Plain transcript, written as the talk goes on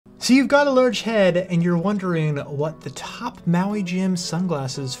So you've got a large head and you're wondering what the top Maui Jim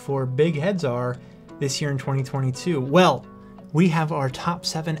sunglasses for big heads are this year in 2022. Well, we have our top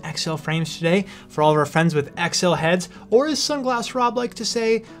 7 XL frames today for all of our friends with XL heads, or as Sunglass Rob likes to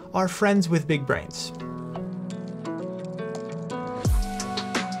say, our friends with big brains.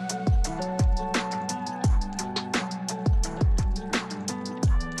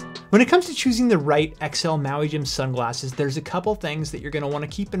 When it comes to choosing the right XL Maui Jim sunglasses, there's a couple things that you're going to want to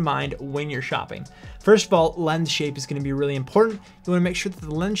keep in mind when you're shopping. First of all, lens shape is going to be really important. You want to make sure that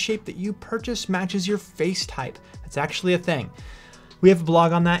the lens shape that you purchase matches your face type. That's actually a thing. We have a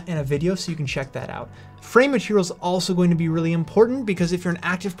blog on that and a video, so you can check that out. Frame material is also going to be really important because if you're an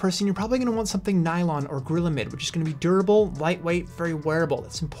active person, you're probably going to want something nylon or Grilamid, which is going to be durable, lightweight, very wearable.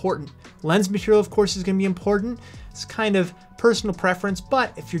 That's important. Lens material, of course, is going to be important. It's kind of personal preference,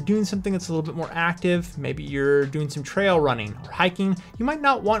 but if you're doing something that's a little bit more active, maybe you're doing some trail running or hiking, you might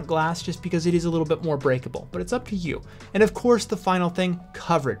not want glass just because it is a little bit more breakable, but it's up to you. And of course, the final thing,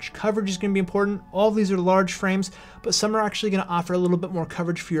 coverage. Coverage is going to be important. All of these are large frames, but some are actually going to offer a little bit more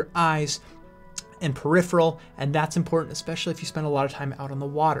coverage for your eyes and peripheral, and that's important, especially if you spend a lot of time out on the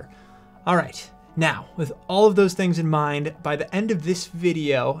water. All right, now, with all of those things in mind, by the end of this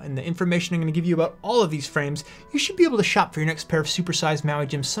video and the information I'm going to give you about all of these frames, you should be able to shop for your next pair of supersized Maui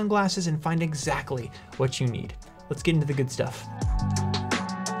Jim sunglasses and find exactly what you need. Let's get into the good stuff.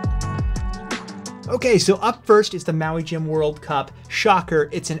 Okay, so up first is the Maui Jim World Cup. Shocker,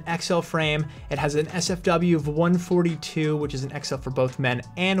 it's an XL frame. It has an SFW of 142, which is an XL for both men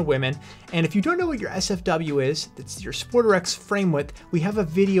and women. And if you don't know what your SFW is, that's your SportRx frame width, we have a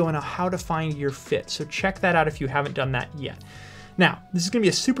video on how to find your fit. So check that out if you haven't done that yet. Now, this is going to be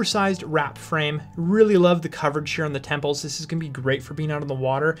a supersized wrap frame. Really love the coverage here on the temples. This is going to be great for being out on the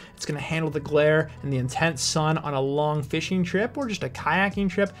water. It's going to handle the glare and the intense sun on a long fishing trip or just a kayaking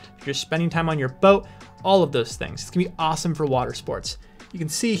trip. If you're spending time on your boat, all of those things. It's going to be awesome for water sports. You can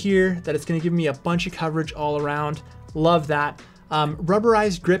see here that it's going to give me a bunch of coverage all around. Love that.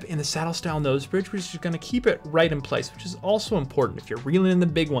 Rubberized grip in the saddle style nose bridge, which is going to keep it right in place, which is also important if you're reeling in the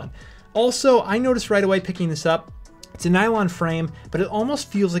big one. Also, I noticed right away picking this up, it's a nylon frame, but it almost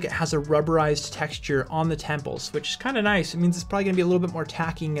feels like it has a rubberized texture on the temples, which is kind of nice. It means it's probably going to be a little bit more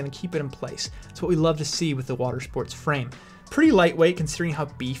tacky and going to keep it in place. That's what we love to see with the water sports frame. Pretty lightweight considering how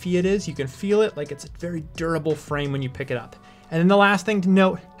beefy it is. You can feel it like it's a very durable frame when you pick it up. And then the last thing to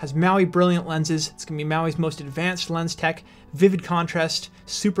note, has Maui Brilliant lenses. It's going to be Maui's most advanced lens tech, vivid contrast,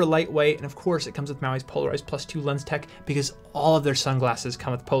 super lightweight, and of course it comes with Maui's Polarized +2 lens tech because all of their sunglasses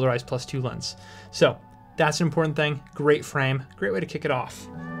come with Polarized +2 lens. So that's an important thing. Great frame, great way to kick it off.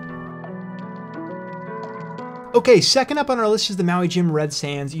 Okay, second up on our list is the Maui Jim Red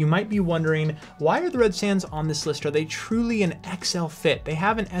Sands. You might be wondering, why are the Red Sands on this list? Are they truly an XL fit? They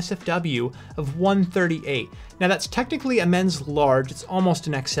have an SFW of 138. Now that's technically a men's large, it's almost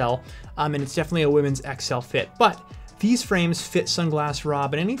an XL, and it's definitely a women's XL fit, but these frames fit Sunglass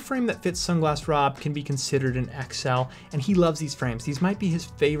Rob, and any frame that fits Sunglass Rob can be considered an XL, and he loves these frames. These might be his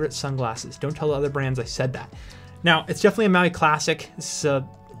favorite sunglasses. Don't tell the other brands I said that. Now, it's definitely a Maui classic. This is a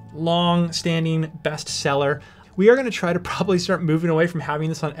long-standing bestseller. We are going to try to probably start moving away from having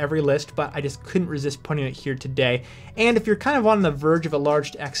this on every list, but I just couldn't resist putting it here today. And if you're kind of on the verge of a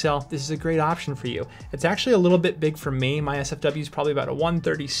large to XL, this is a great option for you. It's actually a little bit big for me. My SFW is probably about a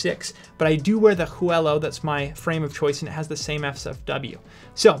 136, but I do wear the Huelo. That's my frame of choice, and it has the same SFW.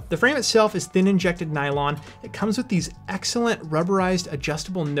 So the frame itself is thin injected nylon. It comes with these excellent rubberized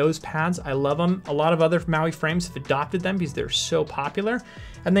adjustable nose pads. I love them. A lot of other Maui frames have adopted them because they're so popular.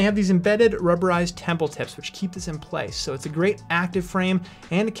 And they have these embedded rubberized temple tips, which keep this in place. So it's a great active frame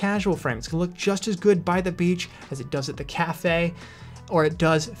and a casual frame. It's gonna look just as good by the beach as it does at the cafe, or it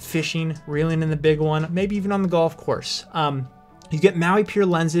does fishing, reeling in the big one, maybe even on the golf course. You get Maui Pure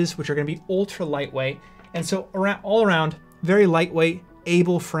lenses, which are gonna be ultra lightweight. And so all around, very lightweight,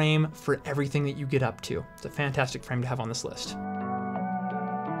 able frame for everything that you get up to. It's a fantastic frame to have on this list.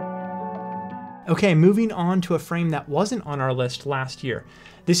 Okay, moving on to a frame that wasn't on our list last year.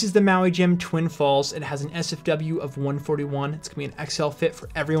 This is the Maui Jim Twin Falls. It has an SFW of 141. It's gonna be an XL fit for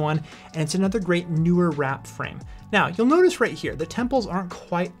everyone, and it's another great newer wrap frame. Now, you'll notice right here, the temples aren't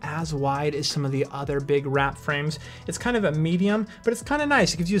quite as wide as some of the other big wrap frames. It's kind of a medium, but it's kind of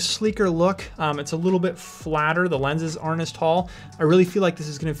nice. It gives you a sleeker look. It's a little bit flatter. The lenses aren't as tall. I really feel like this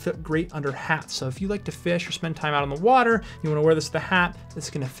is gonna fit great under hats. So if you like to fish or spend time out on the water, you wanna wear this with a hat, this is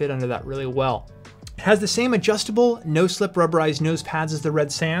gonna fit under that really well. It has the same adjustable, no-slip rubberized nose pads as the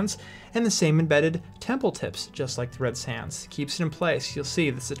Red Sands, and the same embedded temple tips, just like the Red Sands. Keeps it in place. You'll see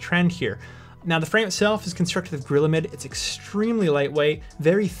this is a trend here. Now the frame itself is constructed of Grilamid. It's extremely lightweight,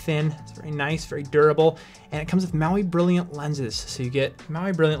 very thin, it's very nice, very durable, and it comes with Maui Brilliant lenses. So you get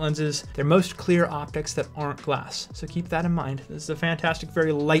Maui Brilliant lenses. They're most clear optics that aren't glass. So keep that in mind. This is a fantastic,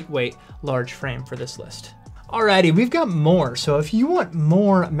 very lightweight, large frame for this list. Alrighty, we've got more. So if you want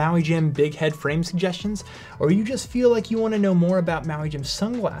more Maui Jim big head frame suggestions, or you just feel like you want to know more about Maui Jim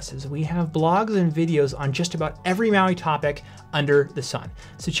sunglasses, we have blogs and videos on just about every Maui topic under the sun.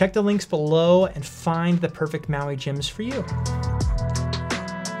 So check the links below and find the perfect Maui Jims for you.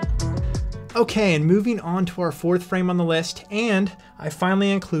 Okay, and moving on to our fourth frame on the list, and I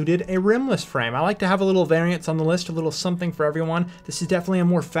finally included a rimless frame. I like to have a little variance on the list, a little something for everyone. This is definitely a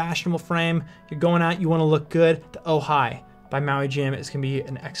more fashionable frame. You're going out, you want to look good. The Ohai by Maui Jim is going to be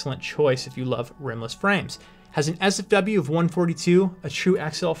an excellent choice if you love rimless frames. Has an SFW of 142, a true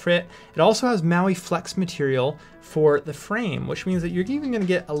XL fit. It also has Maui Flex material for the frame, which means that you're even going to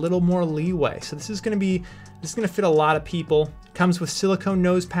get a little more leeway. So this is going to fit a lot of people. Comes with silicone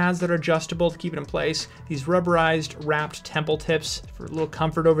nose pads that are adjustable to keep it in place. These rubberized wrapped temple tips for a little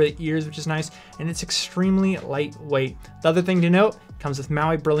comfort over the ears, which is nice. And it's extremely lightweight. The other thing to note, comes with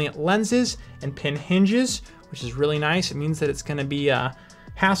Maui Brilliant lenses and pin hinges, which is really nice. It means that it's going to be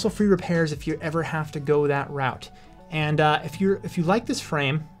hassle-free repairs if you ever have to go that route. And if you like this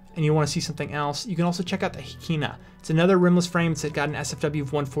frame and you want to see something else, you can also check out the Hikina. It's another rimless frame. It's got an SFW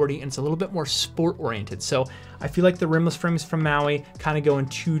of 140 and it's a little bit more sport oriented. So I feel like the rimless frames from Maui kind of go in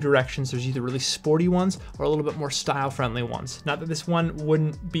two directions. There's either really sporty ones or a little bit more style friendly ones. Not that this one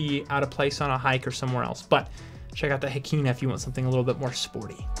wouldn't be out of place on a hike or somewhere else, but check out the Hikina if you want something a little bit more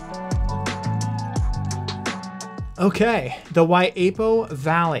sporty. Okay, the Waipio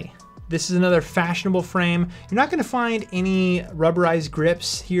Valley. This is another fashionable frame. You're not gonna find any rubberized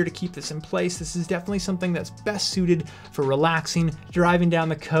grips here to keep this in place. This is definitely something that's best suited for relaxing, driving down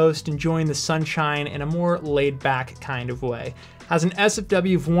the coast, enjoying the sunshine in a more laid back kind of way. Has an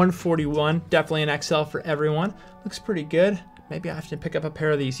SFW of 141, definitely an XL for everyone. Looks pretty good. Maybe I have to pick up a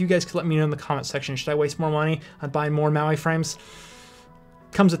pair of these. You guys could let me know in the comment section. Should I waste more money on buying more Maui frames?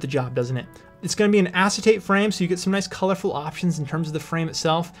 Comes with the job, doesn't it? It's going to be an acetate frame, so you get some nice colorful options in terms of the frame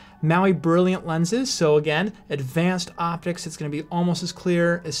itself. Maui Brilliant lenses, so again, advanced optics. It's going to be almost as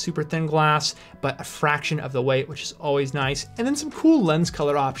clear as super thin glass, but a fraction of the weight, which is always nice. And then some cool lens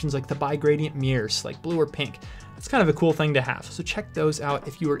color options like the bi-gradient mirrors, like blue or pink. It's kind of a cool thing to have. So check those out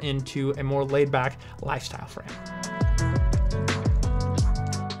if you are into a more laid-back lifestyle frame.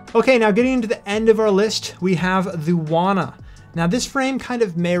 Okay, now getting into the end of our list, we have the Wana. Now this frame kind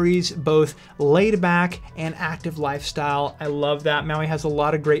of marries both laid back and active lifestyle. I love that. Maui has a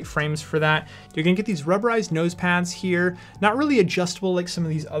lot of great frames for that. You're gonna get these rubberized nose pads here, not really adjustable like some of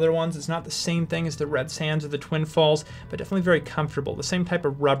these other ones. It's not the same thing as the Red Sands or the Twin Falls, but definitely very comfortable. The same type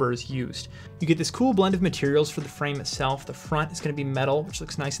of rubber is used. You get this cool blend of materials for the frame itself. The front is gonna be metal, which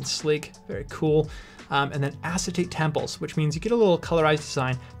looks nice and sleek, very cool. And then acetate temples, which means you get a little colorized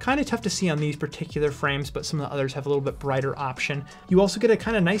design. Kind of tough to see on these particular frames, but some of the others have a little bit brighter option. You also get a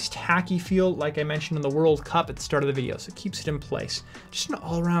kind of nice tacky feel, like I mentioned in the World Cup at the start of the video, so it keeps it in place. Just an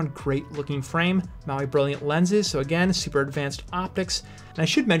all-around great looking frame. Maui Brilliant lenses, so again, super advanced optics. And I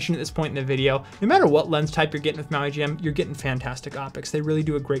should mention at this point in the video, no matter what lens type you're getting with Maui Jim, you're getting fantastic optics. They really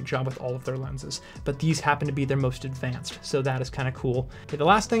do a great job with all of their lenses, but these happen to be their most advanced, so that is kind of cool. Okay, the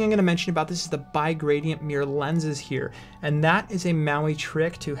last thing I'm gonna mention about this is the bi-gradient mirror lenses here, and that is a Maui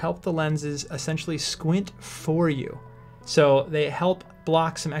trick to help the lenses essentially squint for you. So they help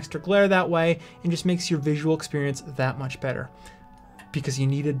block some extra glare that way and just makes your visual experience that much better, because you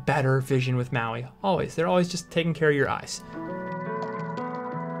needed better vision with Maui. Always, they're always just taking care of your eyes.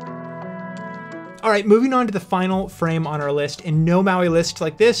 All right, moving on to the final frame on our list, and no Maui list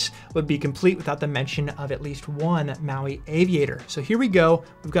like this would be complete without the mention of at least one Maui aviator. So here we go.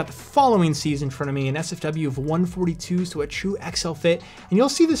 We've got the following season in front of me, an SFW of 142, so a true XL fit, and you'll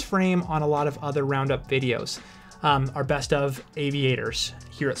see this frame on a lot of other roundup videos. Our best of aviators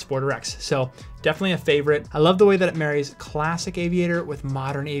here at SportRx. So definitely a favorite. I love the way that it marries classic aviator with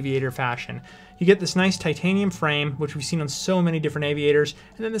modern aviator fashion. You get this nice titanium frame, which we've seen on so many different aviators,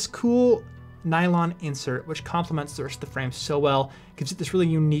 and then this cool nylon insert, which complements the rest of the frame so well, gives it this really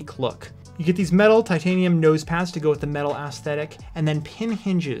unique look. You get these metal titanium nose pads to go with the metal aesthetic, and then pin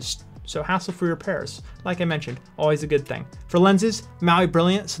hinges, so hassle-free repairs. Like I mentioned, always a good thing. For lenses, Maui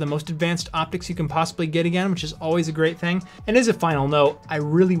Brilliant, so the most advanced optics you can possibly get again, which is always a great thing. And as a final note, I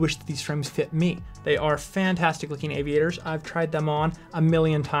really wish that these frames fit me. They are fantastic looking aviators. I've tried them on a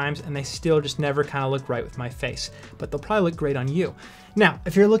million times and they still just never kind of look right with my face, but they'll probably look great on you. Now,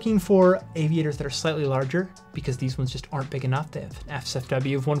 if you're looking for aviators that are slightly larger, because these ones just aren't big enough, they have an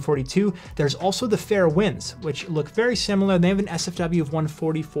SFW of 142. There's also the Fair Winds, which look very similar. They have an SFW of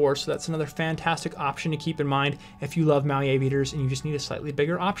 144, so that's another fantastic option to keep in mind if you love Maui aviators and you just need a slightly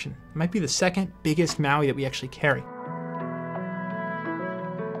bigger option. It might be the second biggest Maui that we actually carry.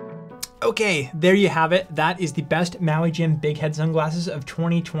 Okay, there you have it. That is the best Maui Jim big head sunglasses of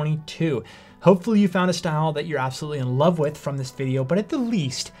 2022. Hopefully you found a style that you're absolutely in love with from this video, but at the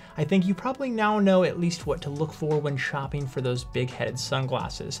least, I think you probably now know at least what to look for when shopping for those big-headed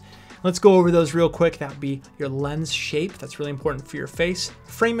sunglasses. Let's go over those real quick. That would be your lens shape. That's really important for your face.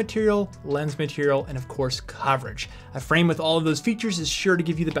 Frame material, lens material, and of course, coverage. A frame with all of those features is sure to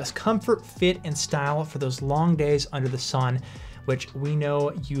give you the best comfort, fit, and style for those long days under the sun, which we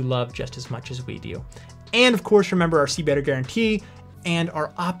know you love just as much as we do. And of course, remember our See Better guarantee and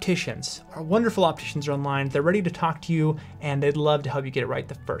our opticians. Our wonderful opticians are online. They're ready to talk to you and they'd love to help you get it right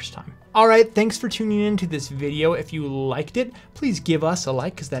the first time. All right, thanks for tuning in to this video. If you liked it, please give us a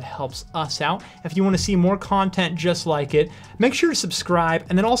like because that helps us out. If you want to see more content just like it, make sure to subscribe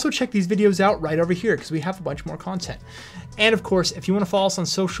and then also check these videos out right over here because we have a bunch more content. And of course, if you want to follow us on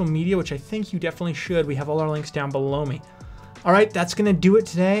social media, which I think you definitely should, we have all our links down below me. All right, that's gonna do it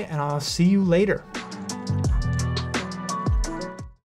today and I'll see you later.